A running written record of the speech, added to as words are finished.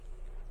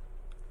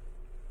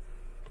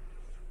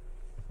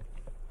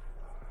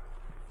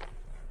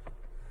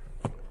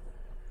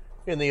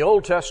In the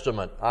Old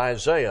Testament,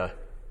 Isaiah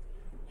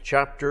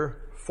chapter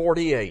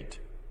 48.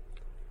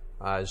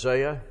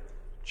 Isaiah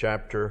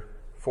chapter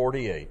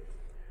 48.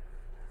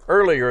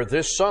 Earlier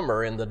this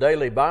summer in the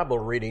daily Bible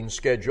reading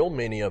schedule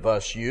many of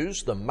us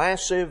used, the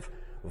massive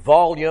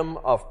volume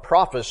of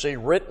prophecy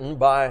written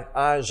by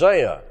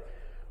Isaiah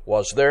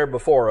was there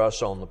before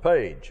us on the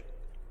page.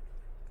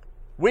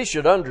 We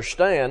should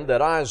understand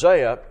that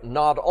Isaiah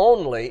not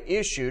only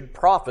issued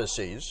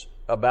prophecies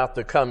about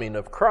the coming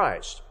of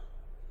Christ,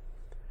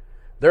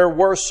 there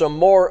were some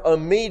more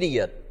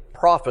immediate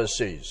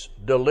prophecies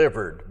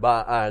delivered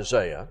by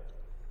Isaiah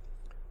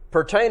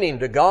pertaining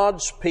to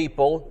God's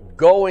people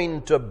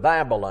going to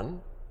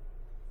Babylon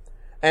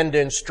and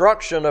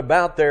instruction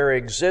about their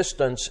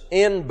existence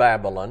in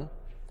Babylon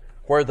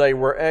where they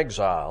were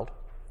exiled.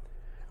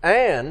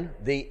 And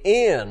the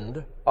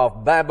end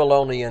of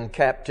Babylonian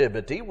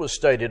captivity was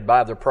stated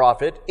by the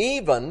prophet,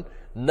 even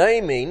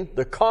naming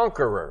the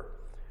conqueror.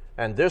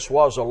 And this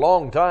was a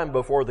long time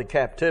before the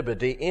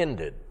captivity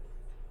ended.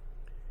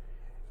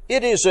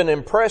 It is an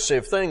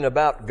impressive thing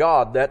about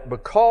God that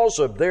because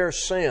of their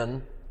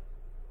sin,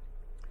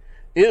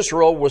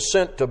 Israel was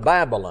sent to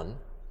Babylon.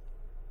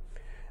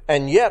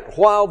 And yet,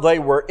 while they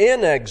were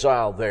in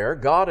exile there,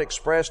 God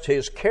expressed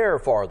His care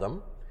for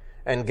them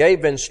and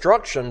gave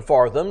instruction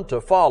for them to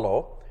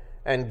follow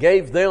and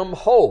gave them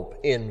hope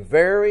in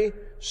very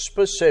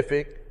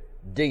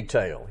specific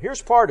detail.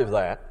 Here's part of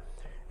that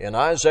in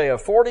Isaiah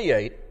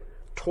 48,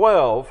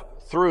 12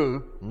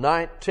 through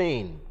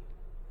 19.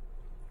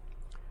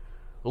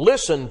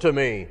 Listen to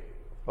me,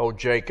 O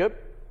Jacob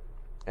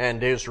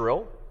and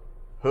Israel,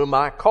 whom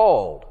I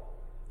called.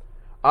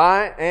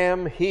 I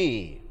am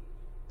He.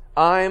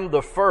 I am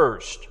the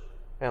first,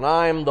 and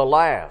I am the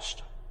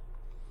last.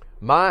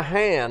 My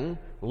hand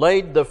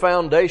laid the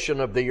foundation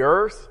of the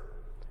earth,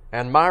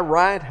 and my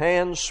right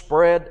hand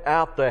spread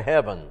out the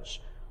heavens.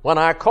 When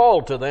I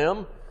call to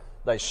them,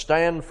 they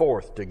stand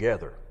forth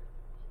together.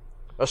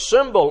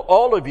 Assemble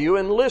all of you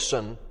and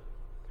listen.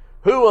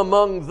 Who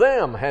among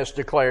them has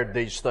declared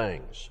these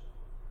things?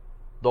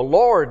 The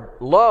Lord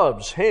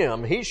loves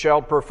him. He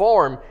shall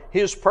perform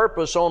His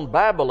purpose on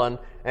Babylon,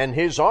 and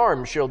His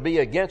arm shall be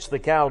against the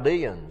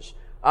Chaldeans.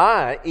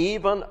 I,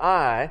 even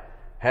I,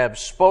 have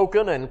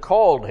spoken and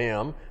called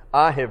him.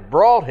 I have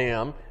brought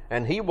him,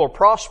 and he will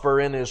prosper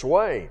in his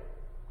way.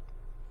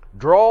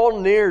 Draw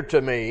near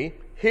to me,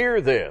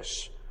 hear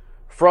this.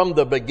 From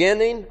the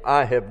beginning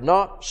I have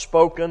not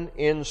spoken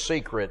in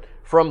secret.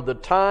 From the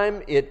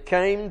time it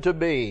came to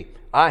be,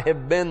 I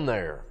have been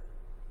there.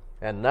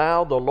 And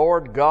now the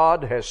Lord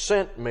God has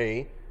sent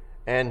me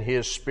and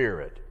His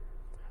Spirit.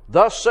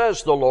 Thus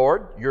says the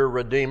Lord, your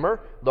Redeemer,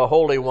 the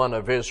Holy One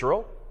of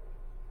Israel.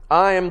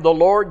 I am the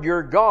Lord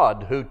your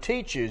God, who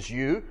teaches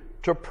you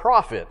to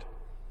profit,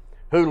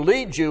 who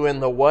leads you in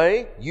the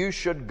way you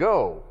should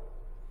go.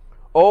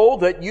 Oh,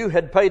 that you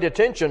had paid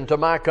attention to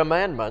my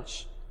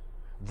commandments.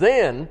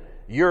 Then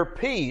your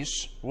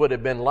peace would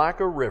have been like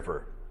a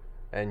river,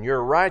 and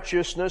your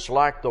righteousness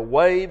like the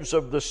waves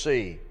of the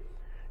sea.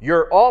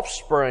 Your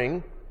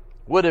offspring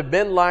would have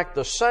been like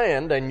the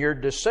sand, and your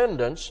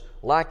descendants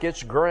like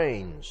its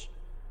grains.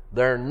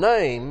 Their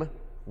name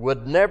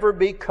would never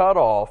be cut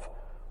off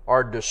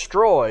or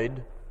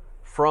destroyed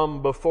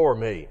from before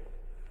me.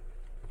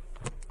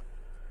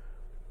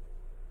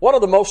 One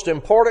of the most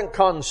important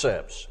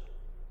concepts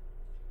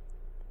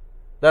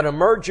that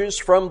emerges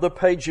from the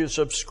pages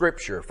of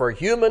Scripture for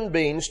human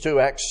beings to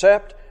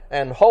accept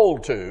and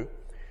hold to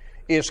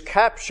is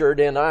captured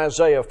in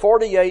Isaiah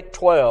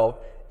 48:12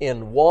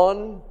 in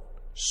one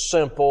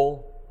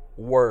simple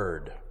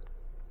word.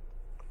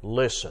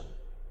 Listen.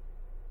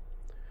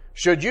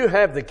 Should you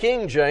have the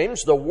King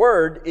James, the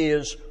word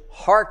is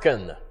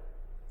hearken.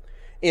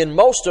 In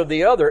most of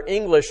the other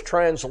English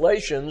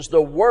translations,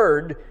 the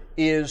word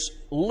is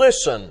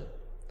listen.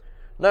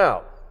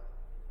 Now,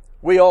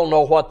 we all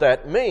know what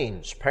that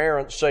means.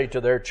 Parents say to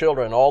their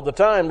children all the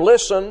time,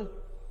 listen.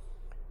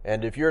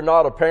 And if you're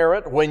not a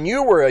parent, when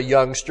you were a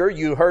youngster,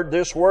 you heard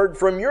this word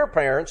from your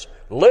parents,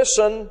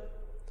 listen.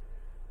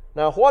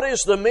 Now, what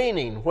is the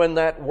meaning when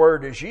that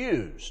word is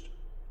used?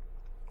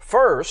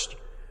 First,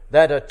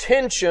 that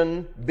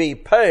attention be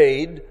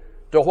paid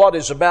to what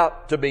is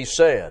about to be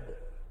said,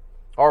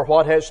 or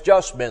what has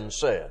just been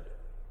said.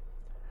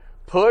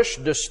 Push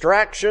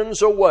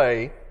distractions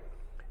away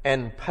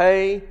and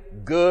pay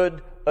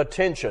good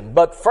attention.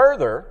 But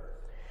further,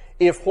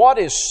 if what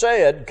is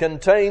said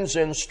contains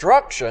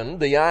instruction,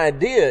 the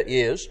idea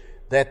is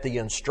that the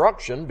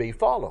instruction be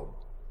followed.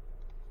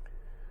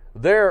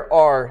 There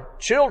are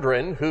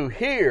children who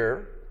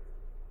hear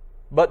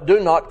but do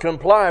not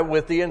comply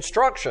with the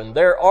instruction.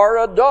 There are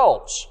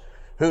adults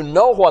who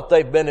know what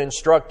they've been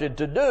instructed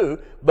to do,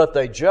 but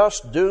they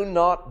just do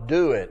not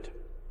do it.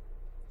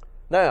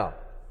 Now,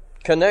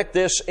 connect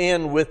this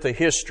in with the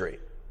history.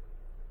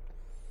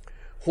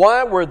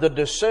 Why were the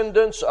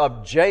descendants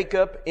of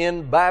Jacob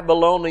in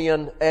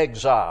Babylonian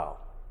exile?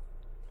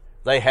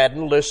 They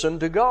hadn't listened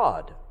to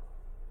God.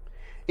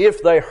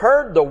 If they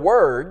heard the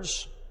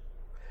words,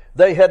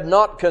 They had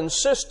not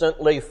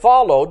consistently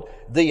followed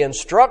the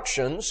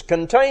instructions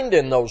contained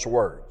in those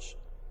words.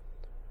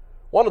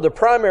 One of the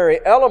primary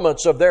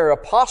elements of their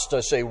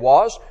apostasy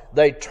was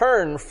they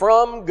turned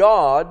from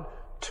God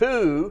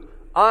to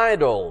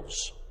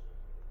idols.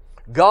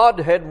 God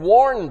had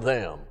warned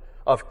them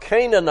of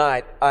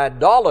Canaanite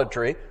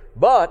idolatry,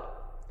 but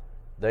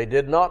they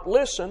did not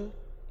listen.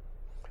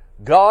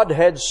 God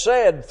had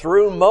said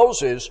through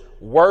Moses,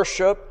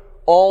 "Worship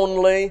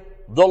only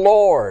the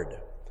Lord."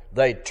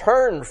 They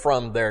turned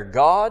from their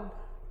God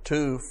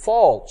to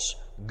false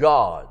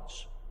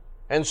gods.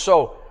 And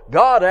so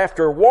God,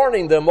 after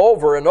warning them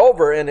over and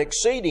over in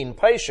exceeding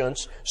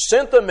patience,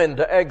 sent them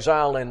into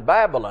exile in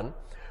Babylon.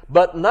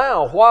 But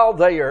now, while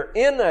they are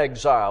in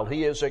exile,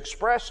 He is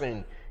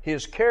expressing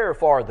His care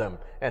for them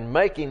and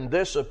making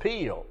this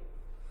appeal.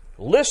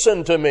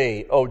 "Listen to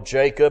me, O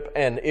Jacob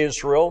and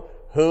Israel,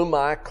 whom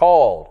I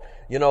called."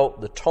 You know,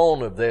 the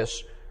tone of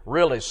this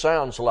really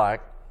sounds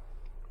like,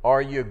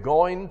 "Are you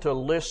going to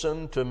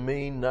listen to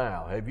me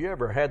now?" Have you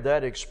ever had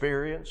that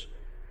experience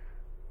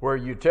where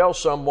you tell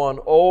someone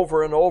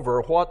over and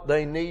over what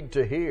they need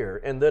to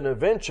hear, and then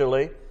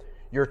eventually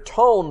your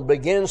tone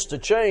begins to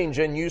change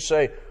and you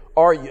say,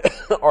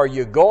 are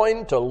you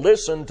going to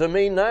listen to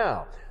me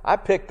now? I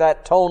picked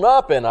that tone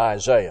up in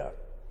Isaiah.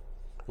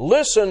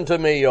 "Listen to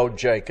me, O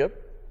Jacob."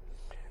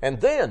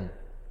 And then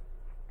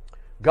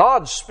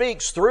God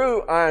speaks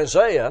through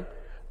Isaiah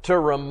to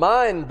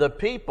remind the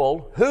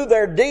people who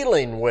they're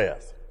dealing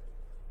with.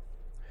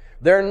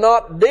 They're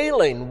not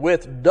dealing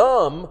with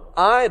dumb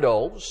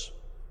idols,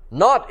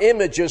 not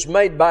images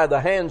made by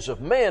the hands of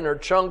men or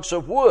chunks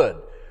of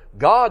wood.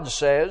 God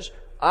says,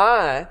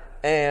 "I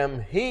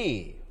am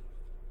He.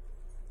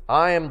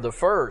 I am the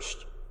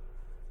first,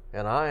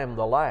 and I am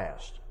the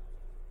last."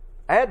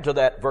 Add to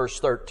that verse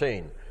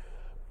 13.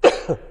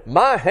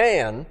 "My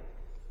hand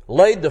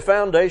laid the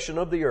foundation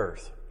of the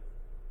earth,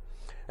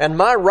 and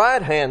my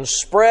right hand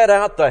spread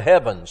out the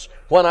heavens.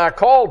 When I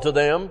called to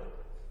them,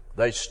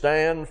 they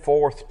stand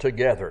forth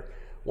together."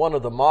 One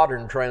of the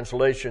modern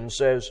translations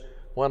says,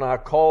 "When I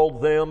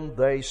called them,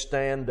 they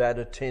stand at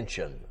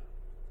attention."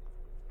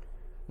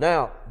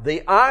 Now,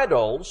 the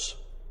idols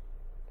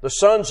the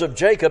sons of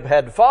Jacob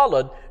had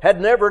followed had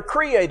never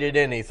created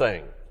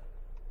anything,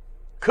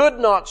 could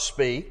not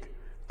speak,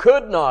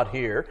 could not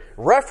hear.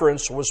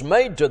 Reference was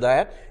made to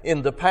that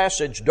in the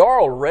passage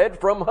Darrell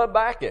read from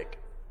Habakkuk.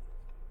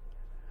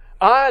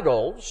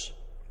 Idols,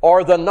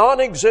 or the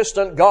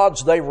non-existent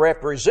gods they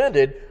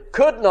represented,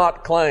 could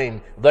not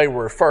claim they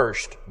were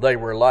first, they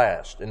were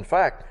last. In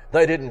fact,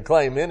 they didn't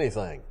claim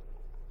anything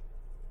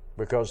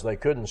because they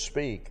couldn't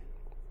speak.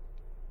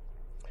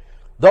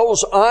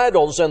 Those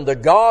idols and the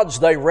gods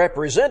they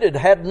represented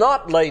had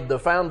not laid the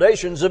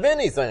foundations of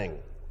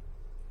anything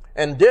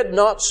and did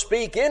not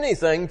speak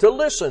anything to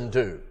listen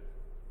to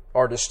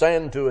or to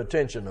stand to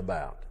attention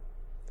about.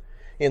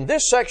 In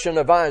this section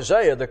of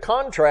Isaiah, the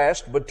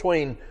contrast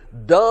between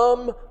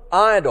dumb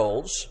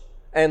idols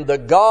and the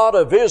God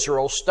of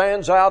Israel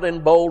stands out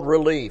in bold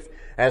relief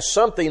as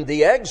something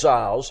the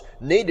exiles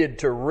needed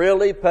to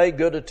really pay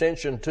good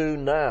attention to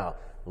now.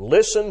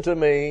 Listen to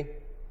me.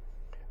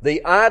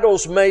 The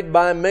idols made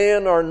by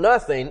men are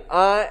nothing.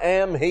 I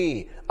am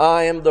He.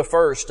 I am the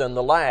first and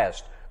the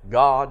last,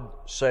 God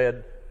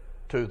said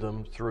to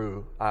them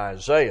through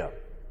Isaiah.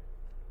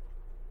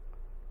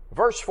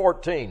 Verse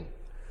 14,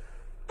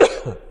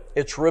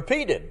 it's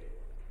repeated.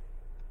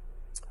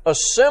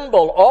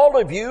 Assemble all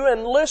of you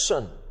and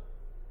listen.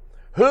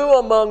 Who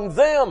among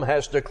them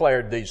has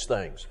declared these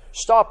things?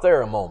 Stop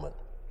there a moment.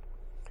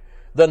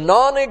 The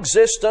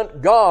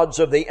non-existent gods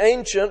of the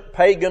ancient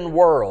pagan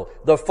world,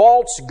 the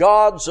false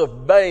gods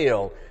of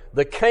Baal,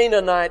 the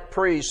Canaanite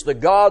priests, the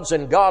gods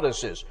and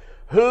goddesses,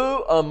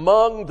 who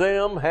among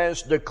them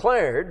has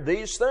declared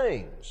these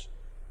things?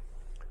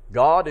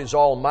 God is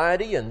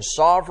almighty and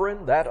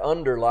sovereign. That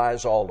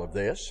underlies all of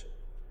this.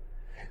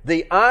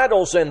 The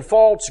idols and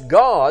false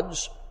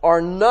gods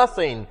are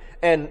nothing,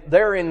 and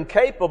they're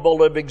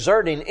incapable of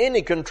exerting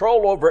any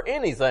control over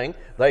anything.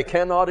 They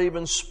cannot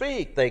even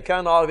speak. They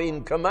cannot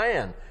even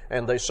command.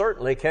 And they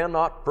certainly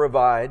cannot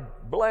provide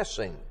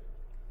blessing.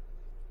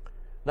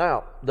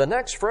 Now, the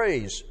next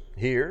phrase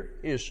here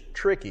is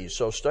tricky,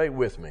 so stay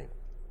with me.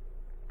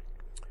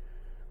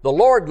 The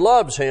Lord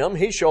loves him.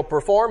 He shall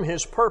perform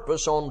his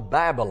purpose on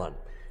Babylon.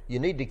 You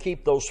need to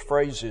keep those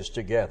phrases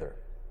together.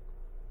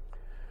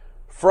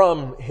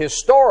 From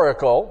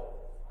historical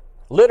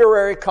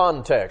literary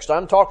context,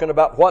 I'm talking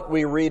about what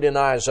we read in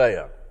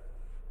Isaiah.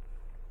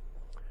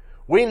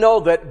 We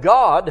know that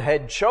God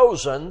had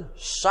chosen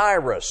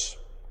Cyrus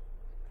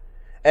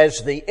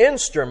as the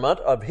instrument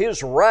of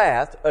his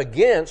wrath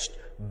against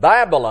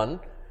Babylon,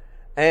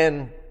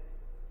 and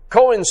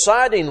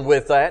coinciding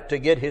with that to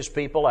get his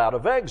people out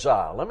of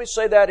exile. Let me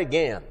say that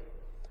again.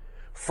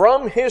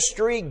 From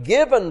history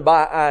given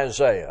by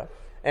Isaiah,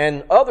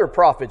 and other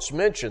prophets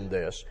mentioned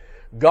this,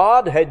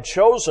 God had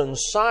chosen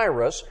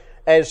Cyrus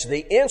as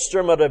the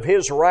instrument of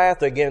his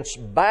wrath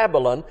against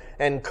Babylon,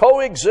 and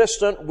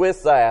coexistent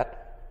with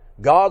that,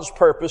 God's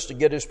purpose to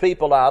get his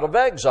people out of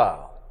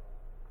exile.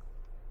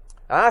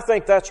 I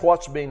think that's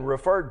what's being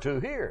referred to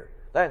here.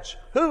 That's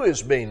who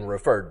is being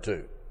referred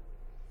to.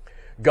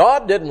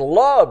 God didn't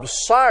love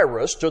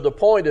Cyrus to the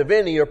point of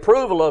any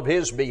approval of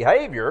his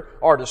behavior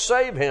or to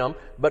save him,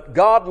 but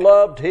God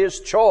loved his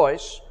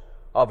choice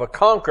of a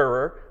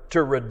conqueror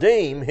to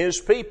redeem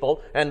his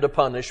people and to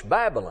punish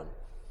Babylon.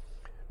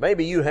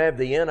 Maybe you have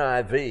the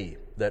NIV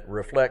that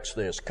reflects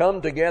this.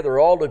 Come together,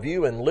 all of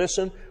you, and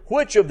listen.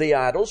 Which of the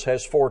idols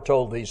has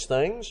foretold these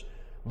things?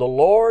 The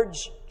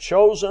Lord's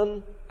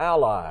chosen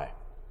ally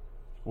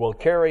will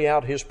carry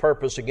out his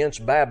purpose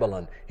against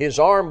Babylon. His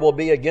arm will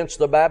be against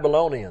the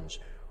Babylonians.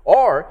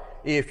 Or,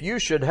 if you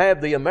should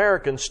have the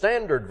American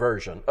Standard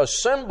Version,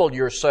 assemble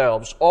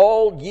yourselves,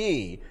 all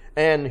ye,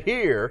 and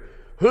hear,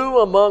 who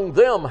among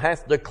them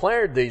hath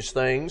declared these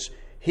things?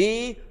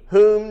 He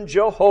whom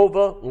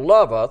Jehovah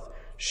loveth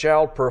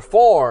shall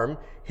perform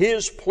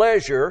his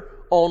pleasure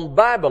on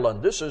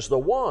Babylon. This is the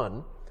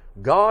one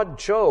God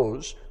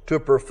chose to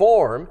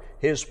perform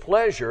his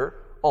pleasure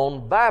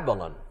on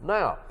Babylon.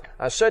 Now,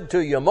 I said to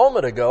you a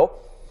moment ago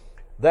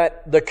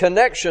that the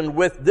connection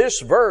with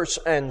this verse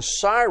and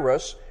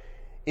Cyrus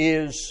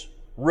is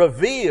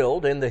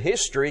revealed in the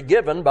history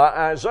given by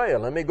Isaiah.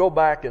 Let me go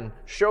back and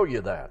show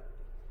you that.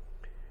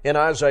 In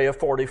Isaiah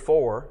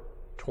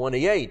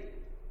 44:28,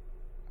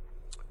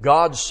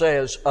 God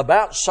says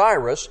about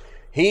Cyrus,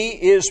 he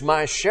is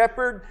my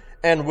shepherd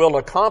and will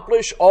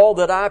accomplish all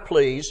that I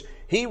please.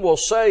 He will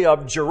say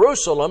of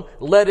Jerusalem,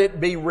 let it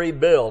be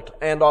rebuilt,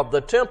 and of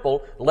the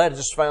temple, let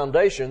its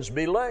foundations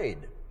be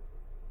laid.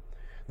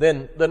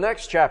 Then the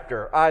next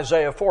chapter,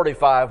 Isaiah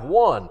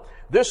 45:1.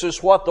 This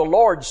is what the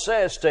Lord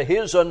says to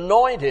his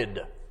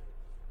anointed,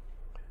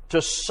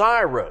 to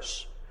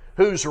Cyrus,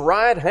 whose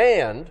right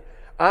hand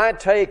I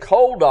take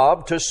hold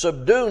of to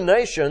subdue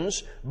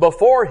nations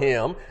before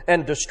him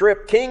and to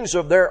strip kings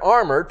of their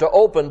armor, to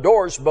open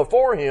doors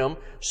before him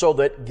so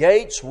that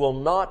gates will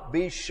not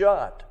be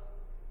shut.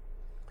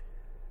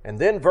 And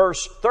then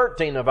verse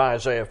 13 of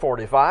Isaiah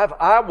 45,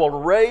 I will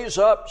raise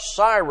up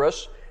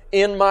Cyrus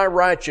in my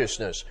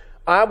righteousness.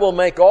 I will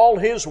make all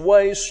his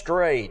ways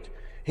straight.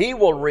 He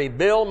will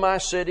rebuild my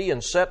city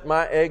and set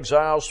my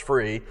exiles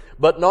free,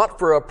 but not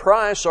for a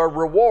price or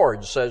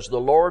reward, says the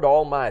Lord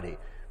Almighty.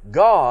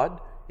 God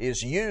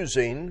is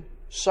using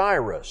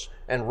Cyrus,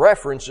 and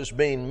reference is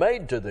being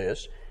made to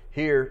this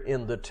here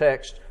in the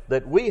text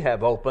that we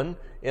have open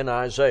in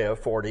Isaiah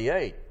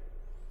 48.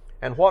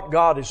 And what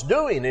God is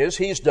doing is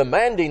he's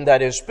demanding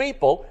that his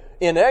people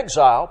in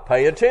exile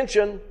pay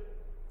attention,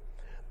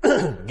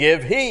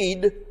 give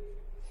heed,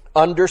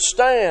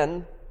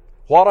 understand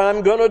what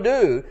I'm going to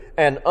do,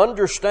 and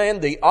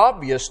understand the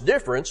obvious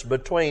difference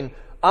between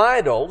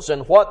idols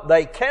and what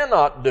they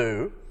cannot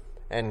do,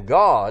 and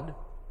God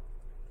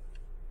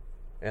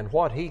and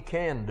what he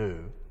can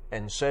do,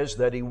 and says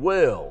that he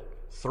will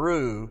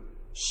through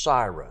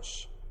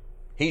Cyrus.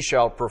 He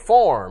shall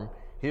perform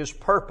his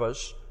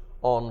purpose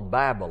on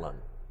Babylon.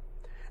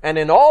 And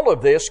in all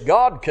of this,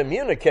 God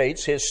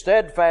communicates his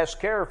steadfast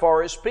care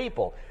for his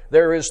people.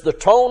 There is the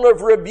tone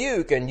of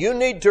rebuke, and you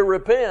need to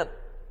repent.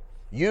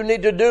 You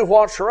need to do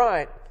what's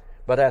right.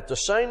 But at the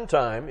same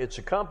time, it's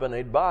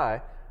accompanied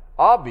by,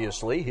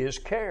 obviously, his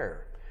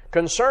care.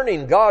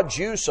 Concerning God's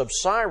use of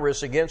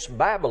Cyrus against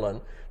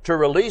Babylon to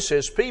release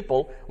his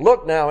people,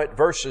 look now at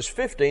verses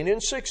 15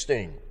 and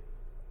 16.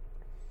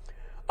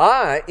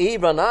 I,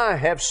 even I,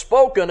 have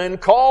spoken and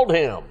called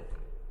him.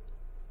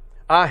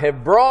 I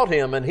have brought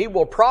him, and he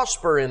will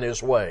prosper in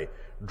his way.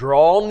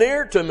 Draw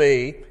near to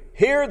me,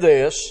 hear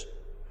this.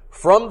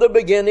 From the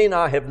beginning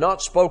I have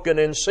not spoken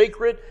in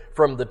secret.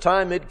 From the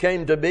time it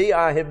came to be,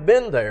 I have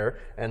been there.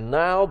 And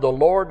now the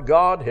Lord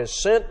God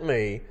has sent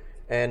me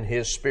and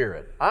his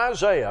Spirit.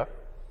 Isaiah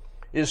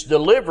is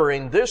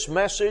delivering this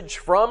message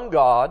from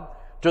God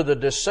to the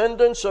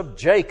descendants of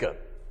Jacob,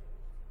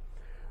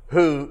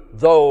 who,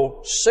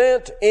 though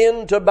sent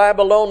into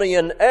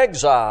Babylonian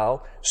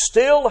exile,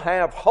 still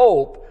have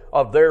hope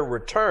of their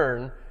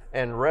return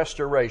and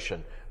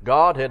restoration.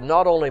 God had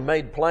not only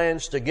made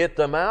plans to get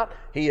them out,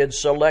 he had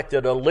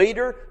selected a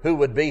leader who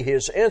would be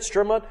his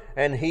instrument,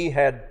 and he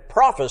had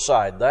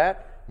prophesied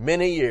that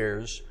many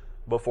years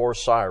before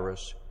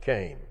Cyrus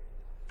came.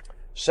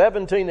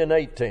 17 and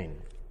 18.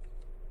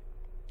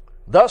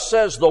 Thus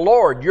says the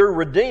Lord, your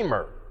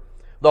Redeemer,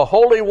 the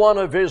Holy One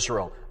of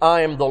Israel,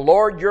 I am the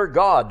Lord your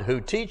God,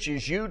 who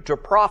teaches you to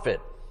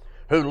profit,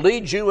 who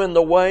leads you in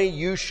the way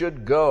you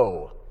should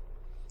go.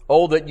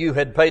 Oh, that you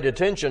had paid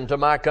attention to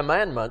my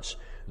commandments,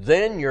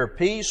 then your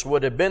peace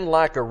would have been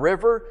like a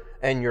river,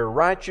 and your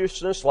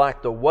righteousness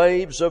like the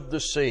waves of the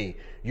sea.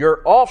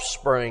 Your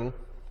offspring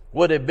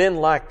would have been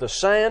like the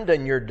sand,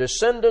 and your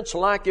descendants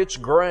like its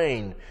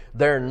grain.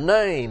 Their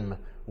name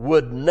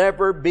would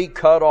never be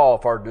cut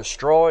off or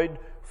destroyed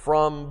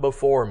from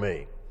before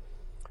me.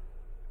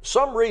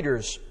 Some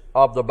readers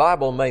of the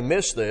Bible may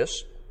miss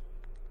this.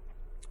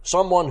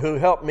 Someone who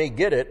helped me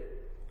get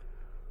it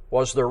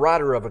was the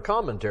writer of a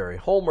commentary.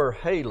 Homer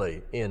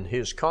Haley, in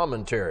his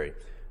commentary,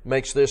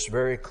 makes this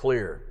very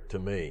clear to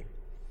me.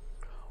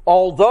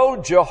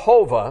 Although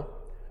Jehovah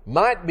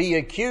might be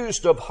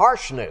accused of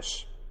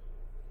harshness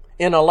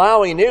in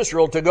allowing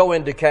Israel to go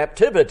into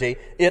captivity,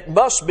 it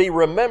must be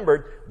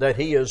remembered that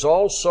He is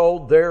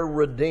also their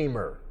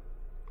Redeemer,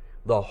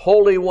 the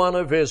Holy One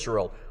of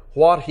Israel.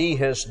 What He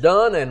has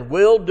done and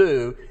will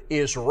do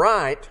is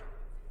right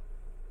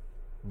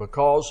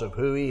because of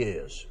who He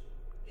is.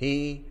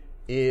 He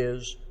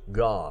is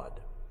God.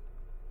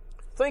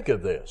 Think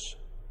of this.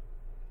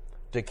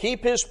 To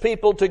keep His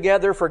people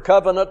together for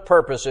covenant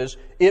purposes,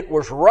 it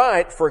was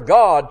right for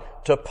God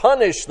to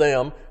punish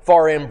them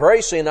for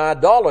embracing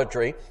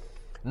idolatry.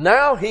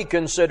 Now He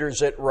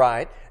considers it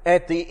right,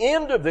 at the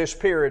end of this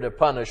period of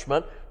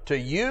punishment, to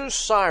use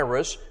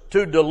Cyrus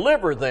to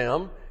deliver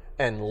them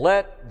and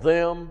let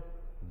them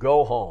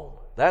go home.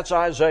 That's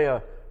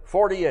Isaiah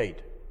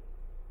 48,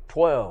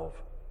 12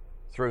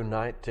 through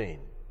 19.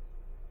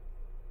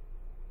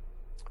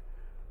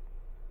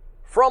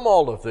 From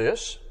all of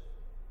this,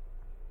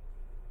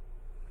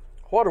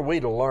 what are we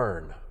to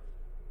learn?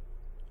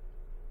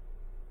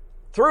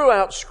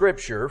 Throughout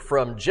Scripture,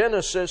 from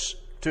Genesis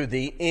to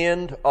the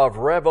end of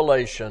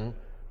Revelation,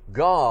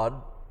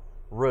 God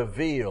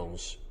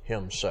reveals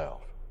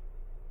Himself.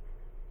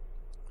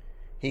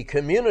 He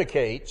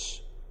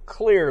communicates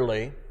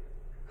clearly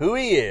who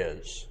He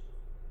is,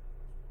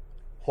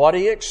 what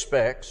He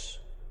expects,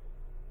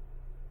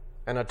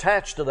 and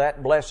attached to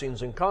that,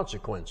 blessings and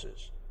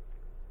consequences.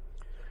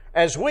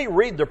 As we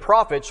read the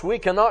prophets, we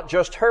cannot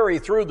just hurry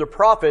through the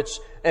prophets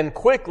and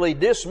quickly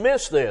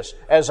dismiss this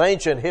as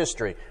ancient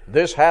history.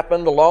 This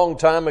happened a long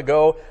time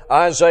ago.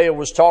 Isaiah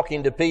was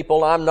talking to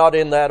people. I'm not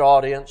in that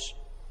audience.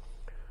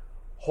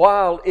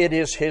 While it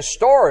is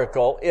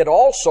historical, it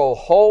also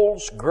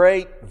holds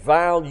great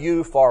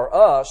value for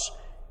us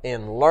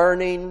in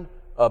learning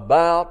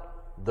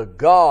about the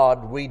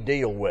God we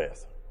deal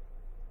with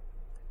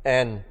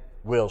and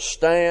will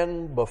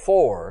stand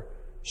before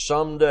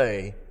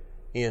someday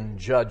in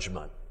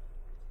judgment.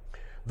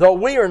 Though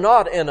we are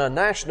not in a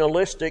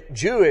nationalistic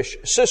Jewish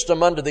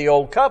system under the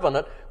Old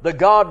Covenant, the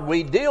God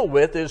we deal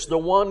with is the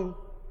one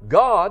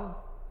God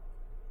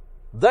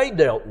they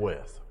dealt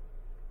with.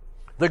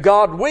 The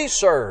God we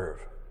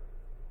serve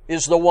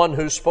is the one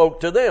who spoke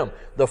to them,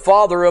 the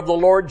Father of the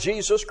Lord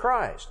Jesus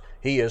Christ.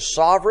 He is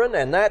sovereign,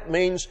 and that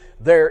means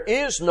there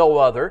is no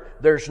other.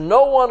 There's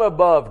no one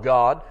above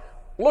God.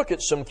 Look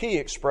at some key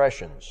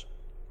expressions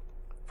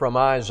from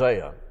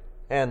Isaiah,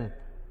 and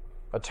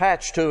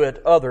attached to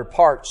it other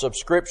parts of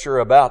Scripture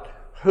about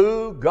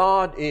who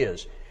God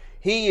is.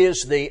 He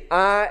is the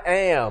I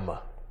Am,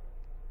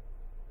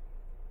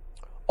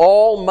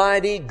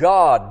 Almighty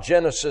God,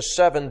 Genesis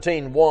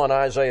 17:1,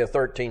 Isaiah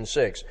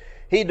 13:6.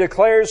 He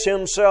declares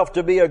Himself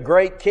to be a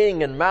great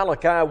king in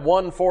Malachi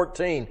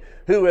 1:14,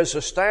 who has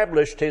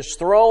established His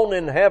throne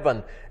in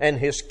heaven and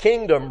His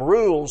kingdom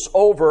rules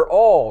over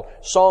all,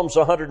 Psalms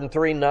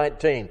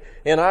 103:19.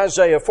 In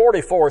Isaiah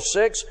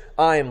 44:6,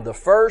 I am the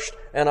first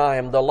and I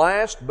am the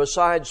last.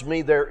 Besides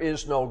me there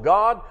is no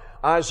God.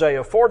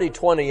 Isaiah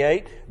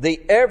 40:28,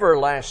 the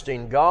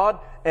everlasting God.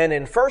 And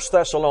in 1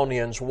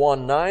 Thessalonians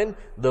 1:9,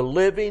 the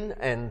living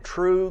and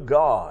true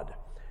God.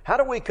 How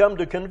do we come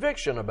to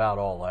conviction about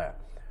all that?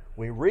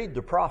 We read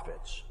the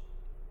prophets.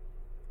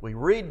 We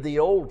read the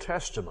Old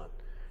Testament.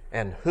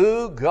 And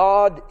who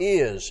God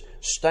is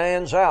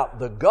stands out.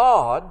 The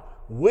God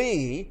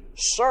we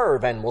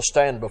serve and will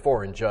stand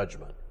before in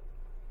judgment.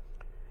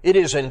 It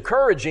is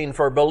encouraging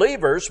for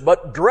believers,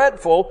 but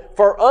dreadful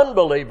for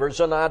unbelievers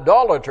and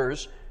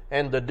idolaters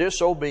and the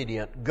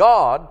disobedient.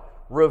 God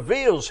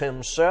reveals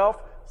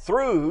Himself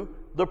through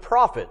the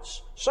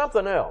prophets.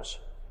 Something else.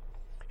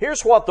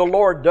 Here's what the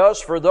Lord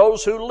does for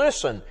those who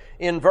listen.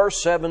 In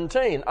verse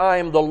 17, I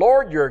am the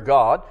Lord your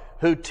God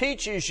who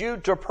teaches you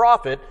to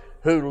profit,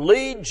 who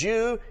leads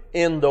you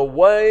in the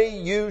way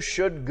you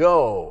should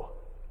go.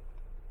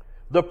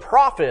 The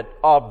profit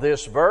of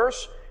this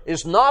verse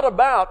is not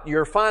about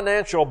your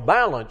financial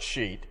balance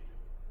sheet.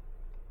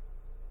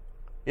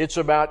 It's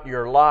about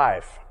your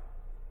life.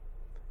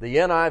 The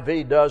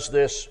NIV does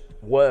this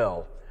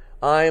well.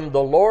 I am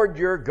the Lord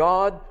your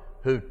God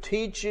who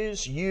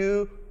teaches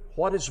you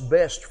what is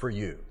best for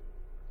you,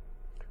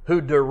 who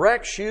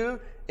directs you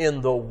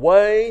in the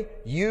way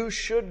you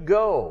should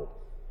go.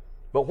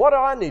 But what do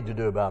I need to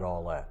do about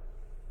all that?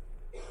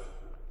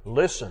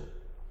 Listen.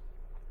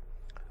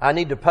 I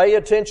need to pay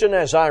attention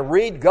as I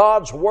read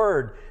God's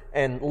Word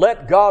and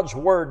let God's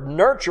Word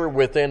nurture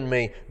within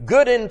me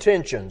good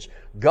intentions.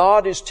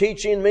 God is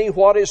teaching me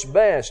what is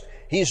best.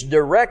 He's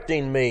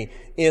directing me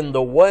in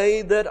the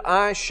way that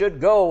I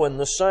should go, and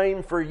the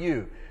same for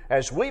you.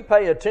 As we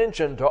pay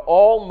attention to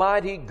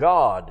Almighty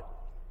God,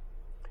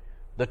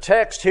 the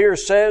text here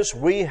says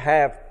we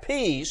have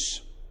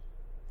peace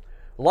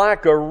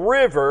like a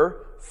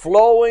river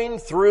flowing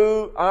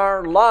through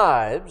our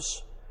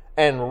lives,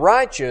 and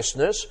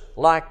righteousness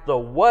like the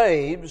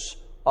waves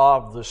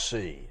of the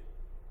sea.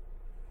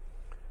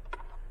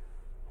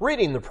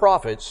 Reading the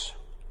prophets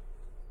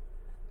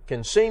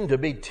can seem to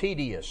be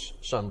tedious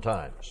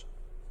sometimes.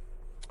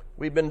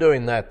 We've been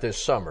doing that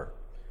this summer.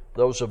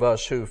 Those of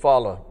us who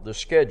follow the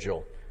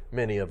schedule,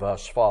 many of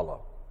us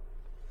follow.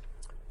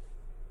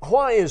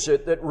 Why is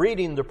it that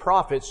reading the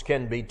prophets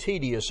can be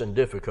tedious and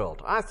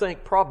difficult? I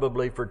think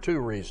probably for two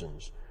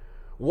reasons.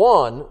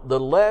 One, the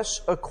less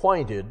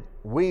acquainted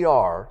we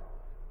are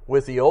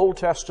with the Old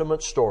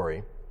Testament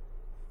story,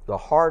 the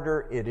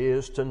harder it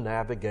is to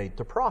navigate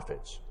the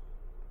prophets.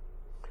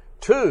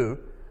 Two,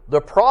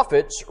 the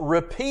prophets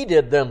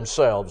repeated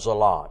themselves a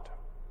lot.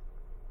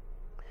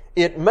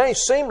 It may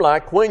seem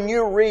like when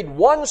you read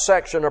one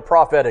section of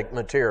prophetic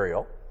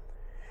material,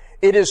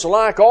 it is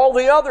like all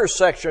the other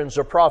sections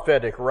of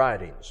prophetic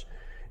writings.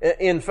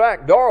 In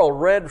fact, Darrell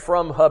read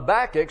from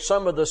Habakkuk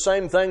some of the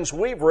same things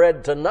we've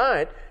read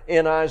tonight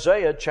in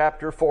Isaiah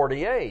chapter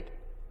 48.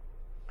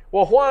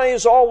 Well, why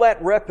is all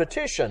that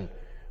repetition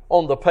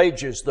on the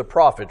pages the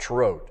prophets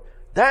wrote?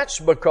 That's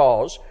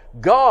because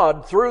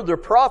God, through the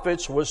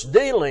prophets, was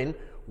dealing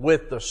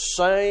with the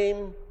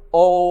same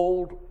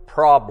old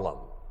problem.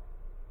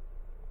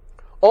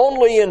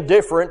 Only in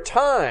different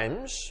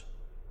times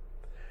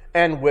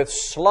and with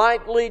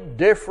slightly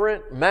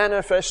different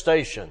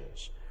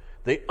manifestations.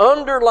 The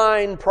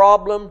underlying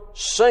problem,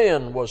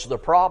 sin, was the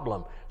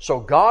problem. So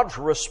God's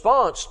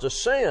response to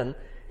sin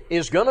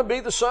is going to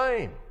be the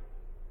same.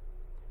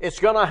 It's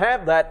going to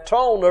have that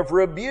tone of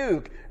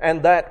rebuke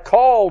and that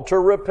call to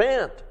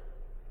repent.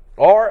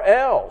 Or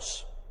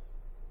else.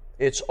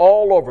 It's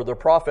all over the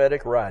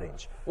prophetic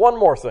writings. One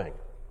more thing.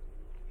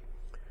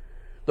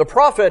 The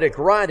prophetic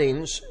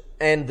writings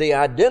and the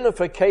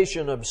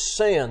identification of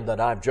sin that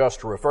I've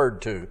just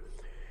referred to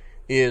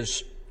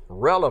is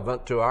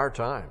relevant to our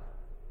time.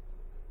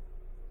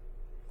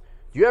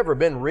 You ever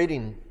been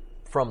reading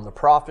from the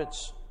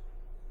prophets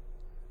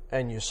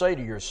and you say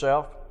to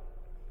yourself,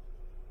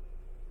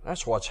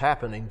 that's what's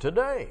happening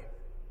today?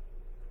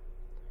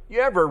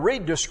 You ever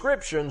read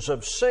descriptions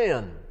of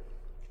sin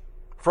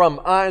from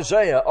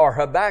Isaiah or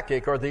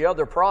Habakkuk or the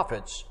other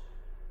prophets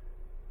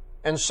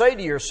and say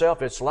to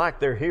yourself, it's like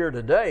they're here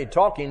today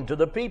talking to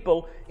the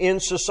people in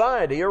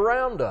society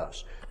around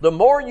us. The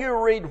more you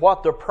read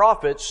what the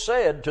prophets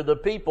said to the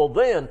people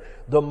then,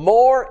 the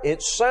more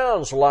it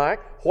sounds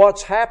like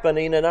what's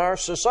happening in our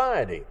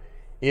society.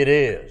 It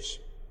is.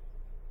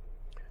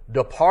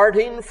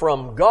 Departing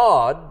from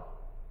God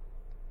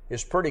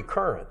is pretty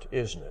current,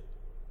 isn't it?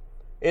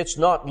 It's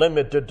not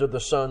limited to the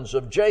sons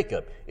of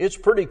Jacob. It's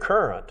pretty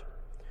current.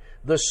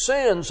 The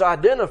sins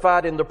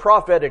identified in the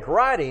prophetic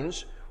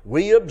writings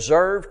we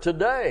observe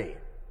today.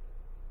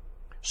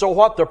 So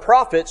what the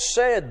prophets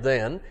said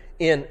then,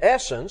 in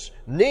essence,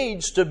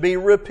 needs to be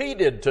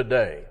repeated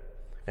today.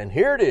 And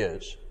here it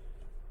is,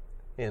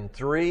 in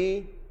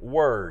 3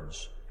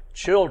 words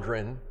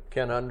children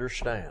can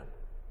understand.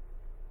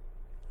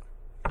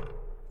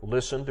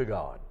 Listen to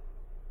God.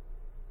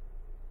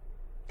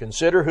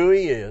 Consider who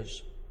He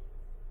is.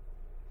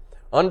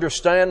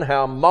 Understand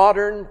how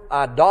modern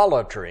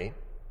idolatry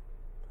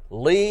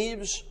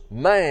leaves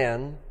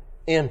man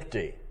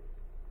empty.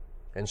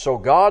 And so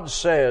God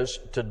says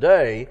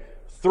today,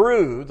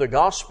 through the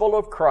gospel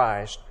of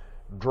Christ,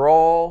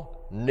 draw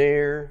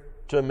near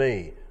to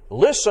me.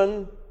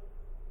 Listen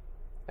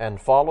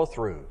and follow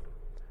through.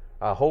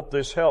 I hope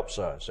this helps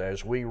us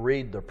as we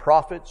read the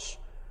prophets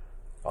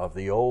of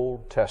the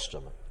Old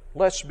Testament.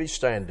 Let's be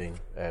standing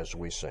as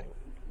we sing.